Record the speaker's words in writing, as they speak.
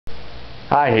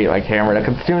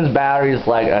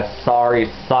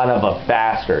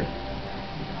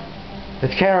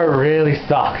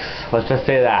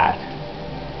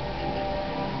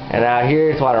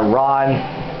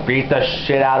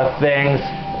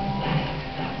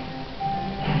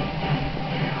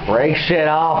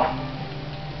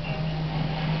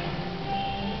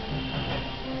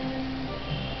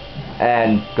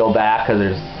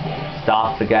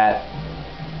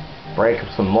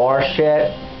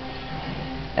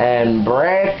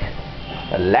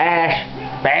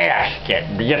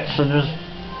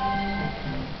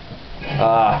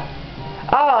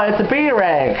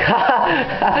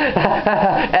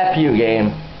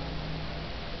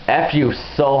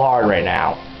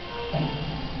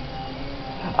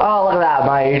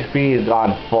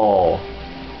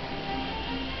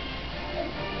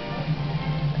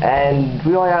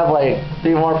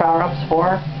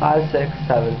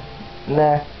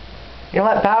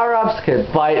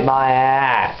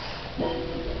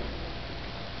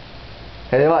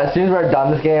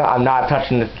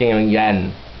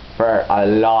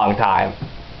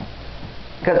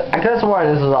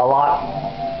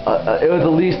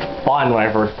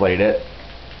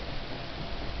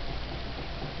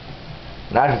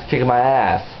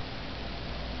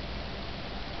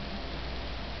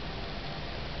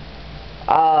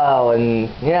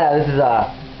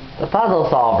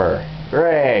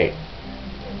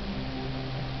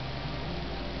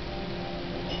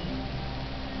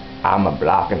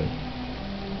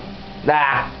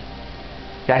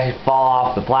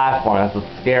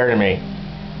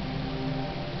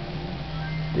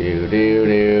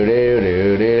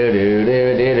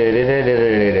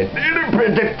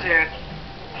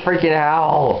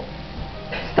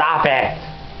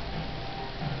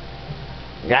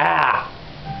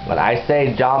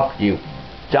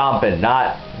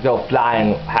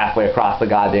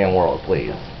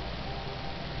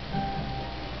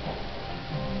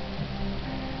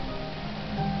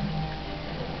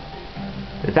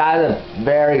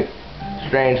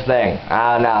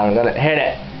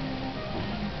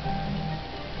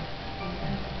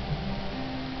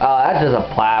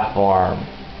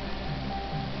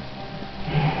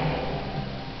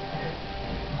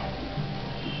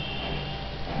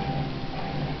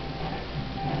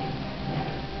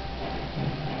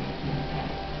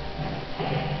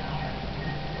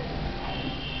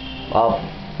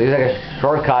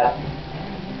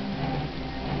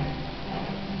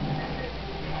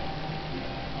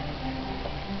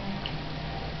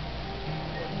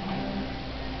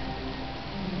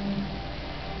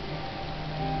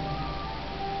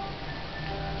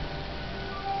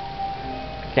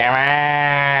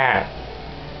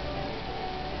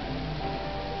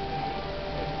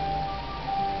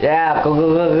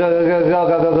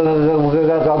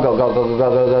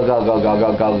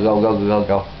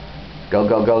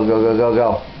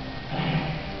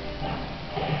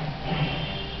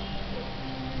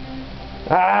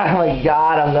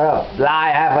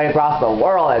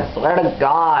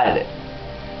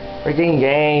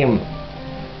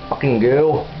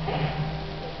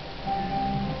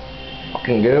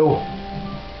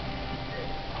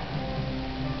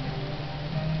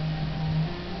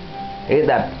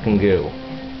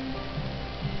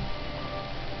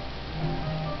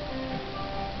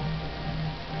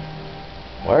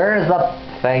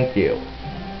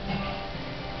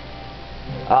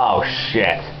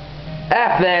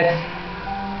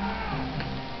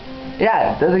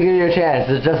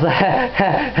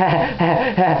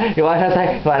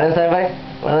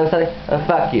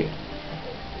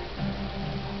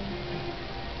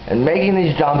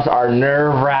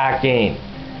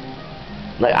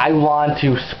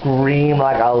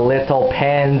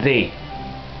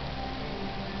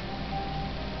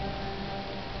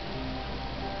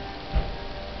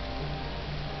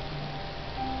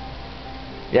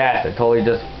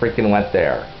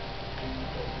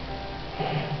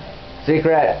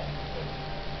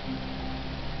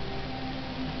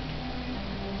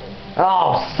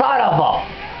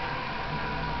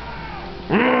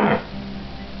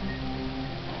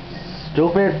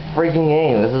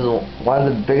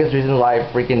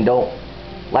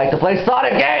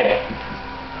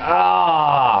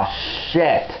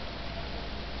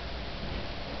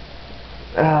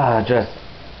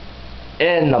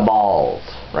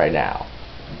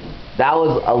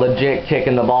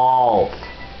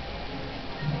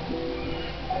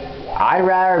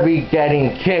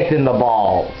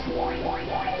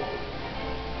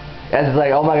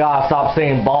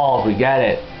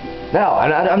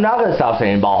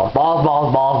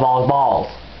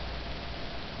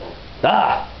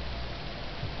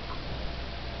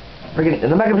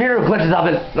Freaking, my computer glitches up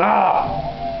and,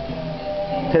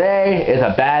 Today is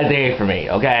a bad day for me,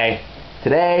 okay?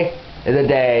 Today is a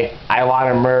day I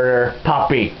want to murder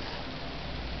puppies.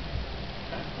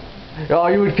 Oh,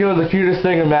 you would kill the cutest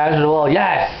thing imaginable?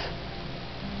 Yes!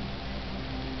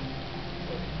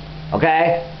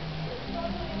 Okay?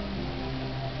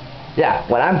 Yeah,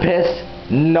 when I'm pissed,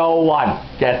 no one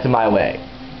gets in my way.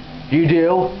 If you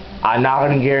do, I'm not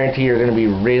going to guarantee you're going to be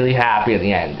really happy at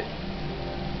the end.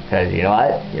 Because you know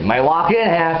what? You might walk in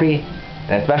happy,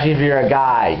 and especially if you're a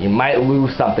guy, you might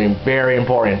lose something very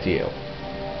important to you.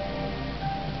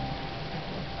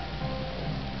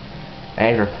 And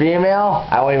if you're female,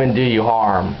 I won't even do you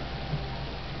harm.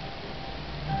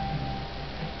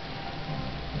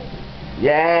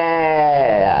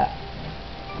 Yeah!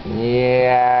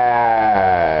 Yeah!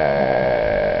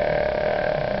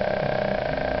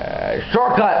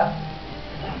 Shortcut!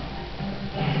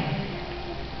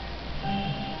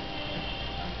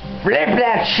 Flip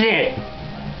that shit!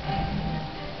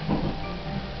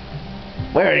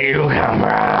 Where do you come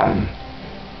from?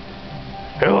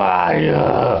 Who are you?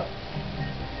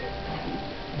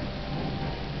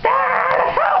 God,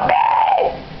 help me!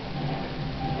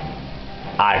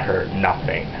 I heard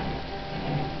nothing.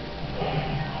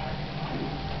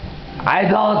 I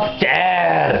don't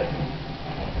care!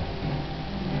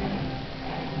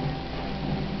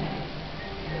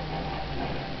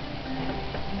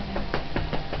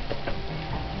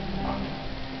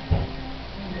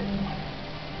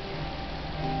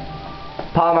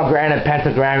 Pomegranate,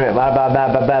 pentagram, blah blah blah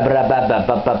blah blah blah blah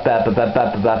blah blah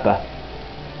blah blah blah.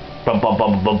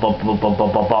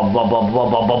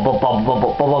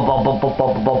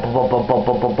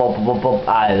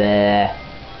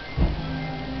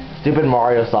 Stupid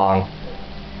Mario song.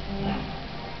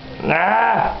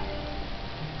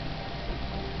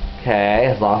 Okay,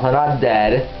 as long as I'm not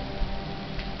dead.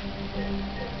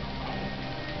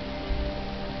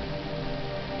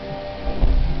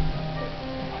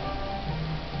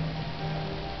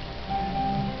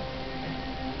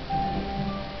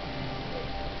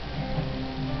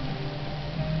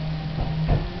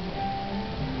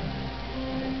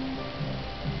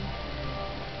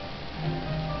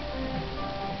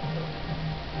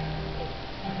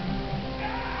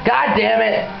 God damn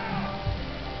it!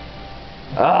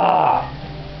 Ugh!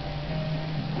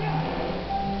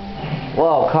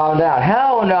 Whoa, calm down.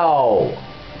 Hell no!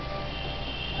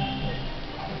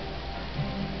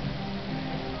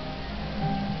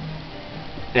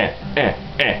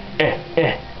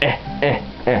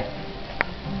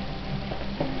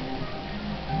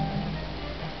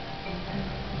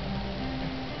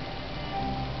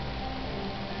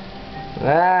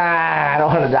 I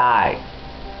don't want to die.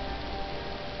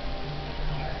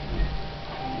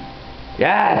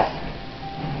 Yes!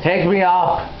 Take me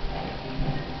up!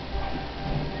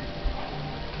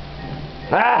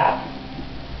 Ah!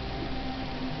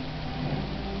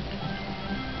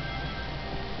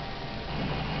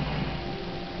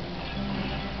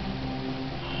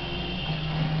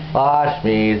 Watch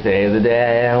me save the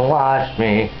day and watch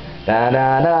me. Na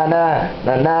na na na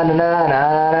na na na na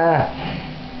na na.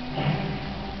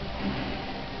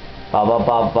 I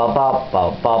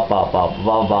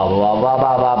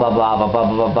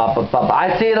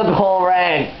see the gold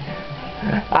ring!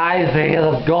 I see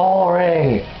the gold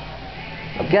ring!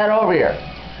 Get over here!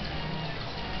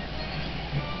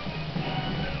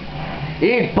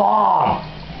 Eat bomb!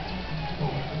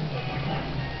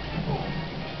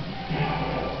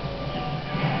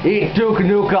 Eat Duke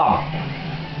Nukem!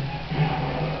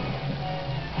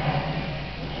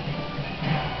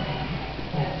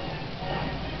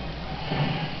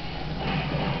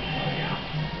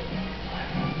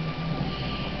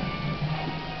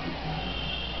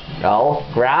 No,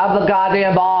 grab the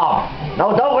goddamn bomb.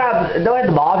 No, don't hit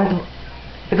the bomb.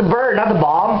 Hit the bird, not the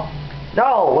bomb.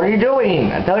 No, what are you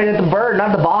doing? I tell you to hit the bird,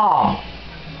 not the bomb.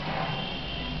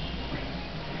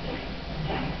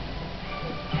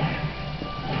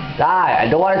 Die. I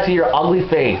don't want to see your ugly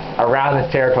face around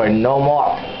this territory no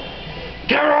more.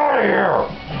 Get out of here.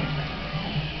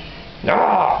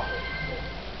 Ah.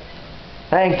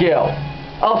 Thank you.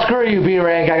 Oh, screw you, B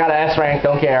rank. I got an S rank.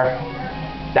 Don't care.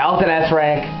 That was an S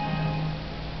rank.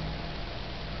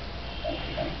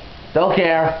 Don't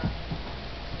care.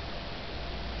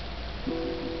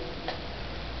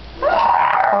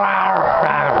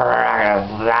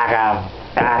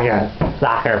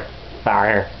 Soccer.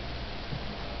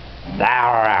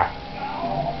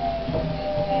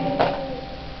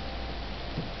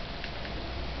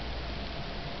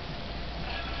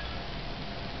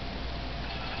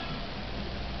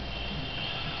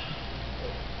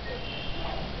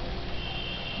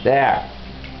 There.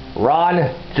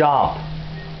 Run, jump.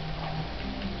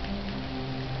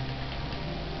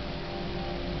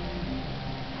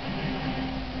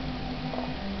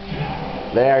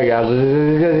 There you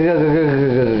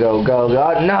go. Go.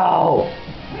 No!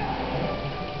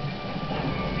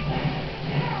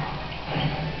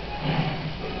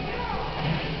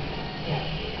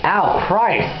 Ow,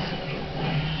 Christ!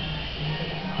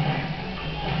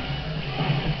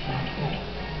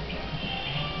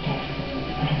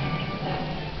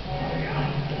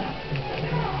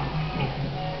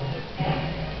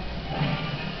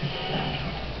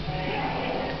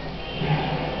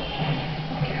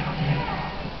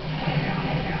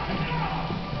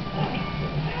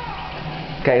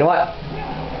 Okay, you know what?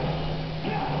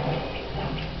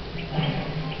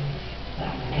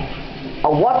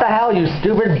 Oh, what the hell, you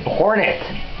stupid hornet!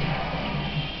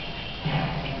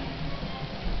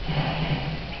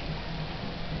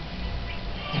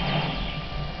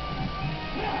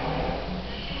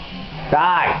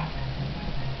 Die!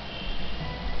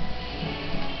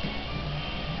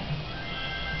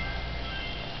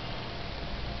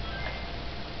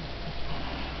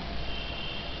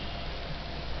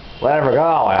 Whatever, go.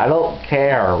 I don't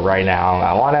care right now.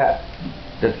 I want to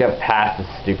just get past this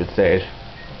stupid stage.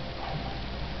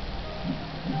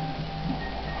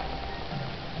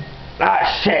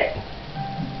 Ah, shit!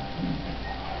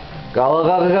 Go.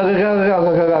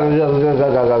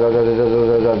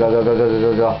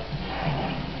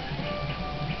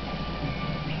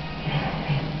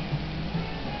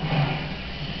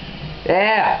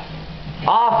 Yeah!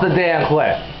 Off the damn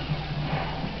cliff!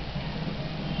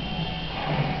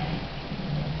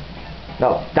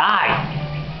 No, die!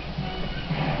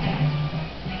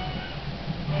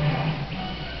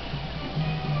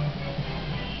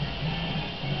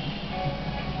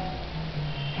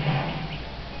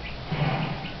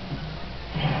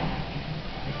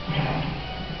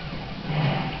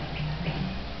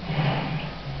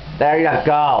 There you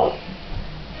go.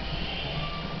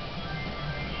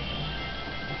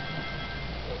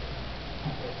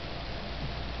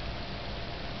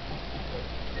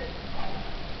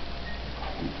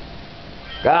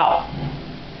 Go.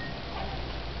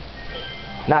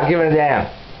 Not giving a damn.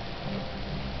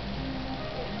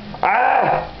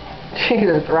 Ah!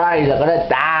 Jesus Christ, I'm gonna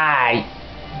die.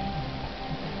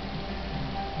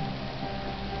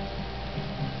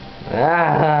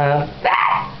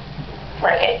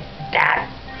 Freaking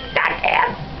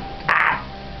goddamn. Ah.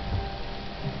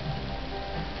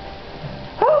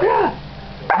 Oh God.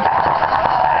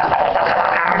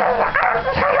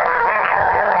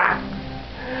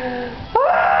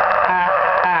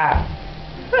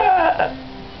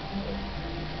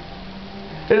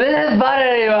 This isn't fun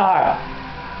anymore.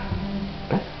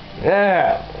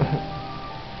 Yeah.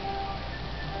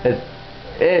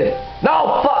 It's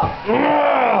no fuck.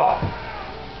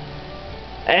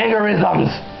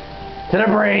 Aneurisms to the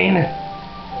brain.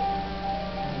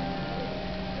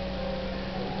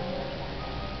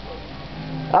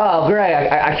 Oh great!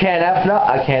 I can't F no.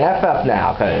 I can't FF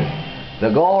now because the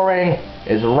goal ring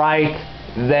is right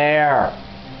there.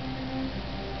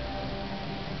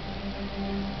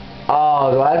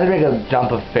 Oh, do I have to make a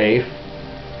jump of faith?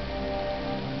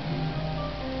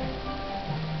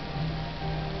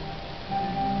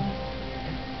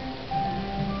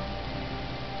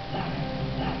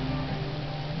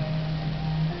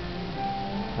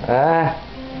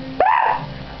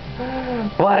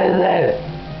 What is it?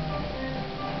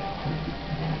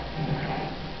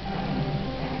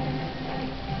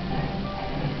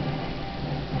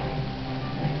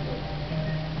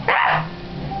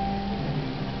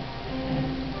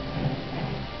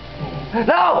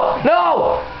 No!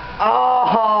 No!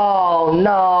 Oh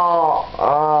no!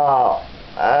 Oh,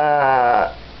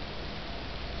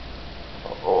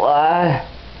 what?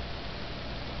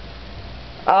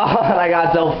 Oh, I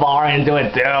got so far into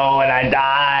it too, and I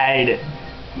died.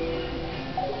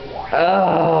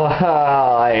 Oh,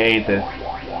 I hate this.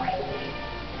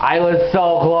 I was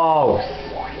so close.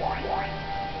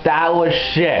 That was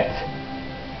shit.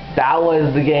 That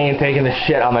was the game taking the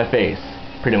shit on my face,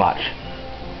 pretty much.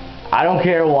 I don't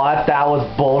care what, that was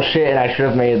bullshit and I should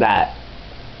have made that.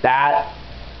 That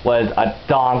was a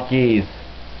donkey's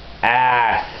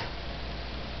ass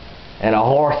and a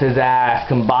horse's ass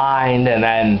combined, and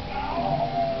then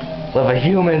with a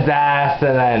human's ass,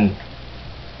 and then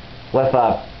with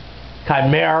a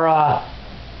chimera,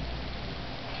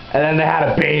 and then they had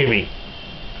a baby.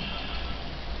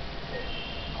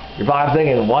 You're probably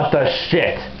thinking, what the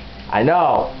shit? I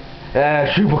know. And then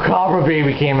a Chupacabra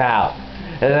baby came out.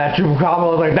 And then that Chupacabra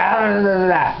was like that.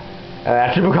 And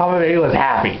that Chupacabra baby was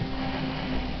happy.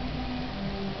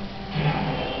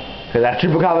 Because that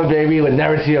Chupacabra baby would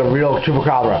never see a real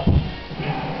Chupacabra.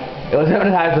 It was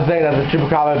hypnotized to think that the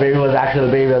Chupacabra baby was actually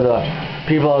the baby of the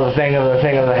people of the thing of the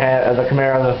thing of the head of the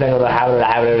Chimera of the thing of the habit of the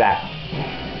habit of that.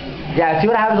 Yeah, see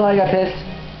what happens when I get pissed?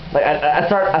 Like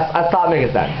I stop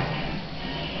making sense.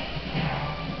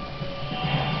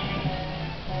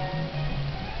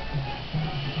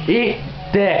 Eat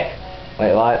dick.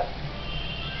 Wait, what?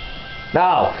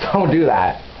 No, don't do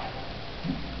that.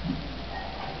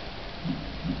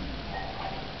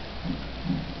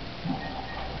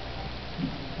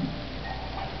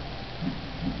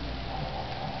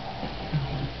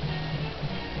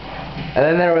 And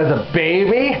then there was a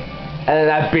baby, and then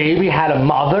that baby had a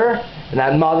mother, and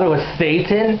that mother was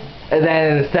Satan, and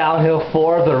then in Silent Hill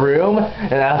 4 the room, and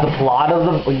that's the plot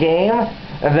of the game,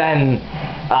 and then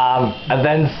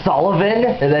Sullivan,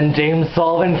 and then James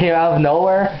Sullivan came out of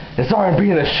nowhere and started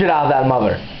beating the shit out of that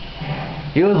mother.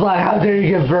 He was like, how dare you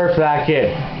give birth to that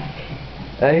kid?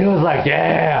 And he was like,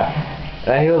 yeah.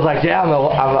 And he was like, yeah, I'm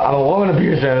a woman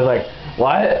abuser. And I was like,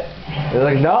 what? He was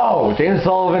like, no, James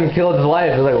Sullivan killed his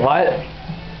wife. I was like, what?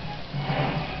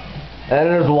 And then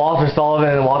there's Walter Sullivan,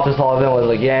 and Walter Sullivan was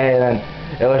like, yay, and then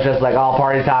it was just like, all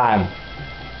party time.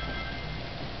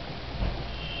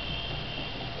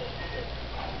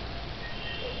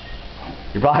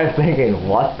 You're probably thinking,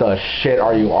 what the shit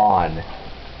are you on?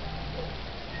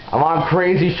 I'm on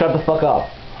crazy, shut the fuck up.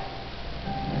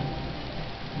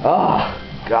 Oh,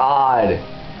 God.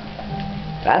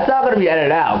 That's not going to be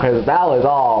edited out, because that was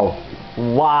all,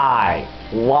 why?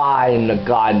 Why in the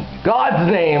God's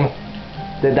name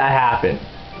did that happen?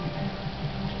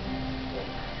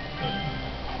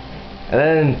 And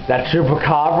then that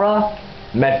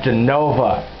Chupacabra met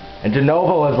Jenova, and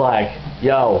Jenova was like,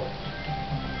 yo.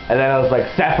 And then it was like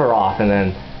Sephiroth, and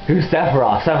then, who's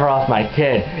Sephiroth? Sephiroth's my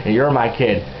kid, and you're my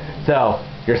kid. So,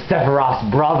 you're Sephiroth's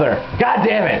brother. God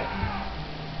damn it!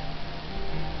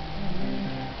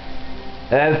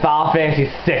 And then Final Fantasy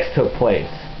VI took place.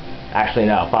 Actually,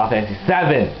 no, Final Fantasy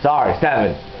VII. Sorry,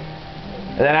 7.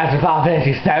 And then after Final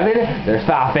Fantasy VII, there's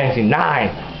Final Fantasy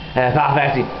IX. And then Final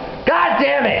Fantasy... God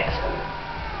damn it!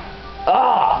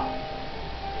 Oh!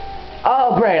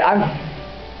 Oh, great,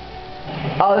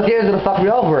 Oh, this game is gonna fuck me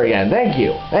over again. Thank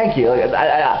you. Thank you. Like,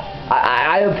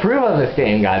 I approve of this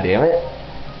game, goddammit.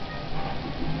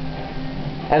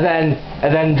 And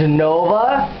then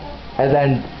Jenova, and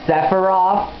then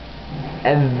Sephiroth,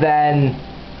 and then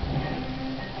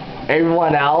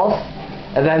everyone else,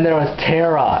 and then there was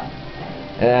Terra.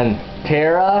 And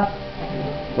Terra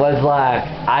was like,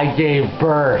 I gave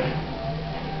birth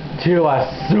to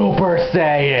a Super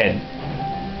Saiyan.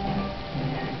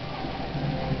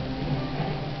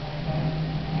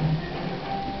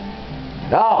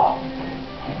 No!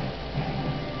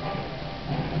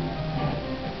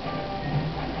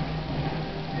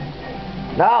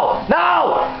 No!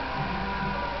 No!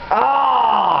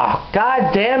 Ah! Oh,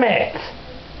 God damn it!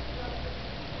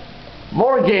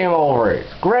 More game overs.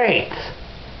 Great!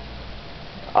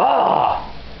 Oh!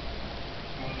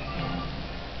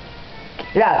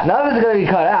 Yeah, none of it's gonna be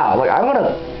cut out. Like,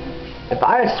 if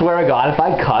I swear to God, if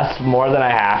I cuss more than I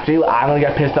have to, I'm gonna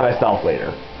get pissed at myself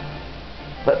later.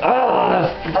 But,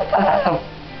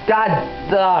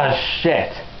 God,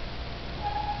 shit.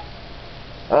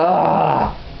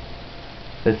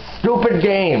 This stupid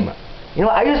game. You know,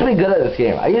 I used to be good at this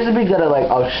game. I used to be good at, like,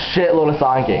 a shitload of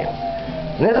Sonic games.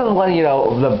 And this is one, you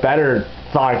know, the better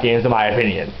Sonic games, in my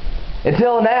opinion.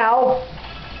 Until now,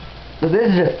 this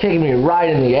is just kicking me right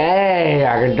in the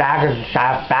ass.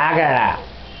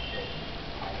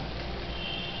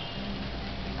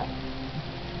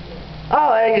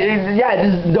 Oh, yeah,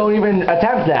 just don't even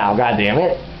attempt now,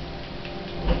 goddammit.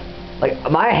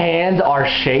 Like, my hands are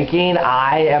shaking.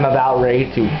 I am about ready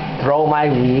to throw my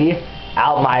Wii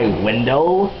out my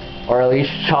window, or at least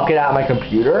chuck it out my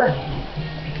computer.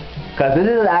 Because this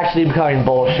is actually becoming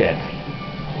bullshit.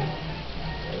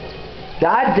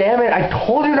 God damn it, I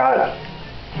told you not.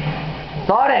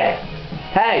 Sonic!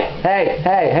 Hey,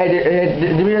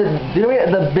 do me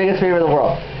the biggest favor in the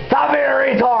world. Stop being a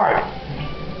retard!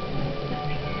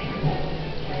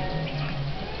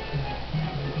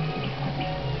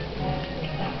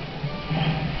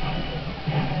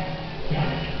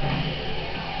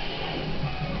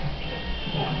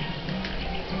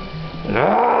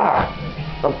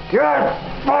 Good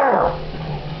fire!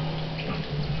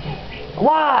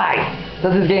 Why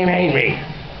does this game hate me?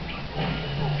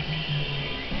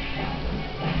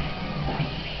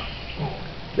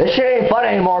 This shit ain't fun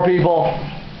anymore, people.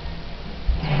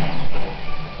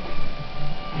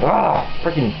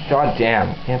 Freaking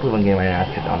goddamn. Can't believe I'm getting my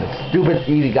ass kicked on this stupid,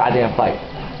 easy goddamn fight.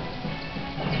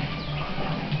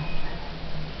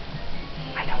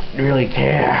 really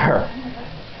care.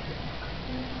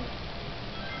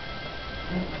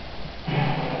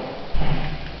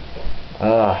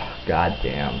 Ugh,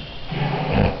 goddamn.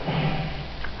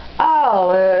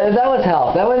 Oh, that was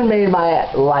help. That would have made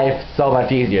my life so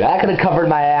much easier. That could have covered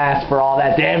my ass for all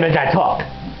that damage I took.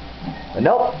 But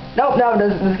nope, no.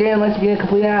 This game likes to be a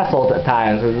complete asshole at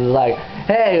times. It's like,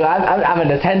 hey, I'm a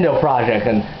Nintendo project,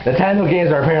 and Nintendo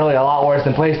games are apparently a lot worse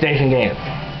than PlayStation games.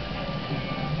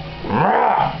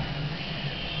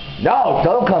 No,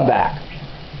 don't come back.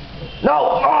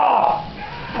 No,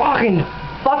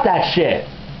 fuck that shit.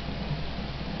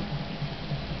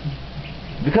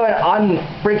 Becoming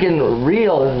unfreaking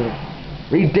real is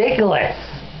ridiculous.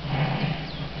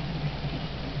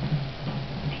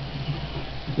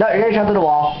 No, you're gonna jump to the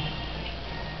wall.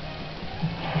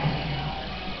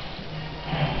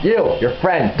 Your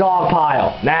friend,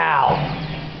 Dogpile, now.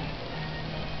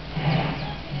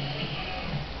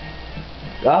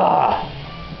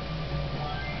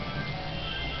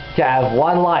 Okay, I have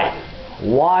one life.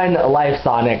 One life,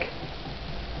 Sonic.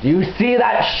 Do you see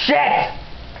that shit?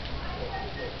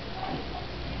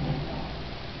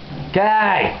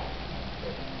 Okay.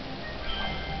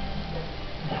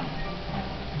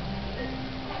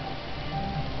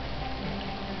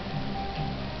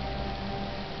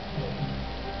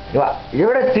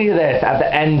 You're gonna see this at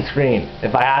the end screen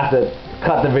if I have to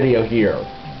cut the video here.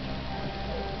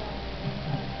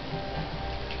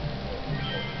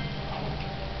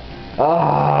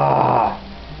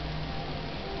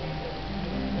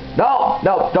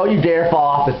 No, don't you dare fall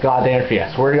off this goddamn tree.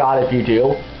 I swear to God, if you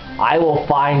do, I will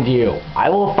find you. I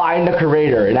will find the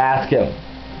creator and ask him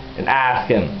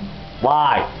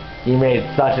why he made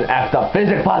such an effed up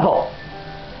physics puzzle.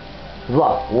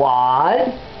 Look,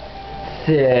 1,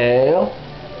 2,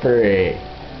 3.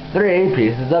 3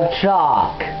 pieces of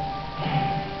chalk.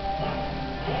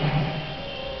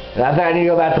 And I think I need to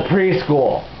go back to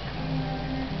preschool.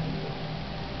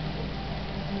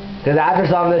 Because after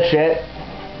some of this shit,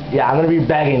 yeah, I'm going to be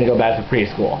begging to go back to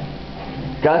preschool.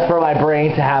 Just for my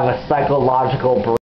brain to have a psychological break.